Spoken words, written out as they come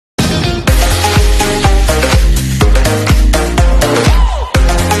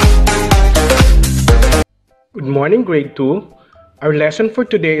morning, grade 2. Our lesson for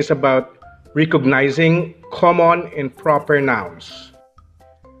today is about recognizing common and proper nouns.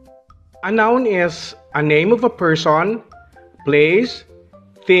 A noun is a name of a person, place,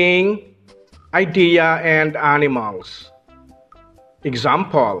 thing, idea, and animals.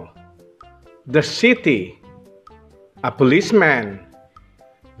 Example: the city, a policeman,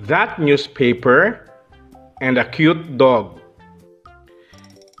 that newspaper, and a cute dog.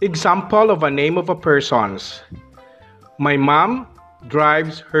 Example of a name of a person's: my mom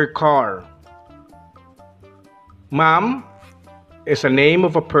drives her car. Mom is a name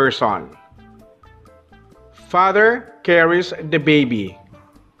of a person. Father carries the baby.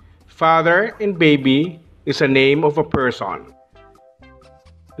 Father and baby is a name of a person.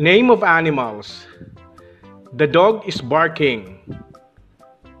 Name of animals: the dog is barking.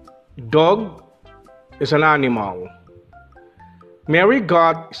 Dog is an animal. Mary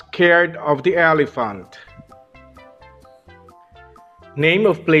got scared of the elephant. Name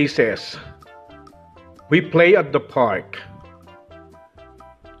of places: we play at the park.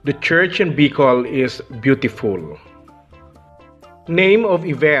 The church in Bicol is beautiful. Name of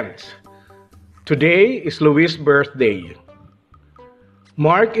events: today is Louis' birthday.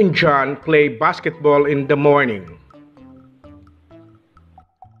 Mark and John play basketball in the morning.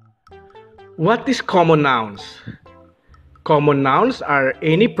 What is common nouns? Common nouns are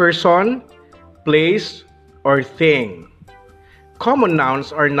any person, place, or thing. Common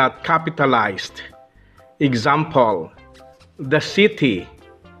nouns are not capitalized. Example: the city,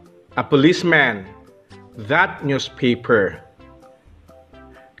 a policeman, that newspaper.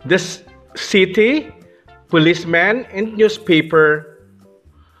 The city, policeman, and newspaper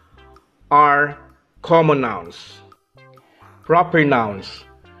are common nouns. Proper nouns.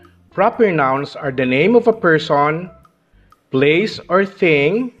 Proper nouns are the name of a person, place, or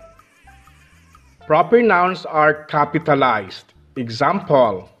thing. Proper nouns are capitalized.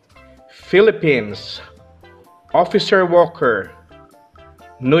 Example: Philippines, Officer Walker,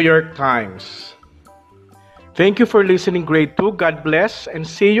 New York Times. Thank you for listening, grade 2. God bless, and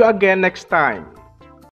see you again next time.